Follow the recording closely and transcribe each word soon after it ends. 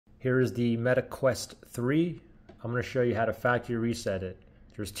Here is the Meta Quest 3. I'm going to show you how to factory reset it.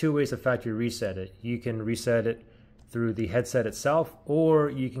 There's two ways to factory reset it. You can reset it through the headset itself,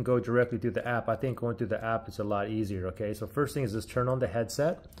 or you can go directly through the app. I think going through the app is a lot easier, okay? So first thing is just turn on the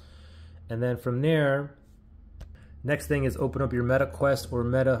headset. And then from there, next thing is open up your Meta Quest or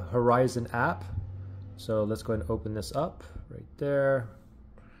Meta Horizon app. So let's go ahead and open this up right there.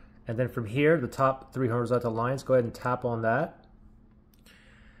 And then from here, the top three horizontal lines, go ahead and tap on that.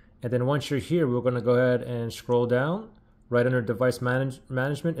 And then once you're here, we're going to go ahead and scroll down. Right under device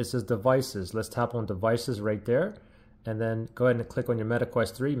management, it says devices. Let's tap on devices right there. And then go ahead and click on your Meta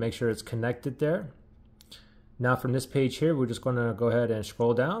Quest 3. Make sure it's connected there. Now from this page here, we're just going to go ahead and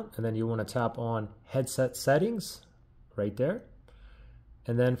scroll down. And then you want to tap on headset settings right there.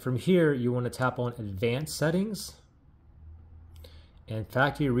 And then from here, you want to tap on advanced settings. And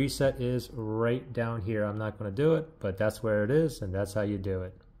factory reset is right down here. I'm not going to do it, but that's where it is. And that's how you do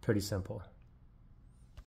it. Pretty simple.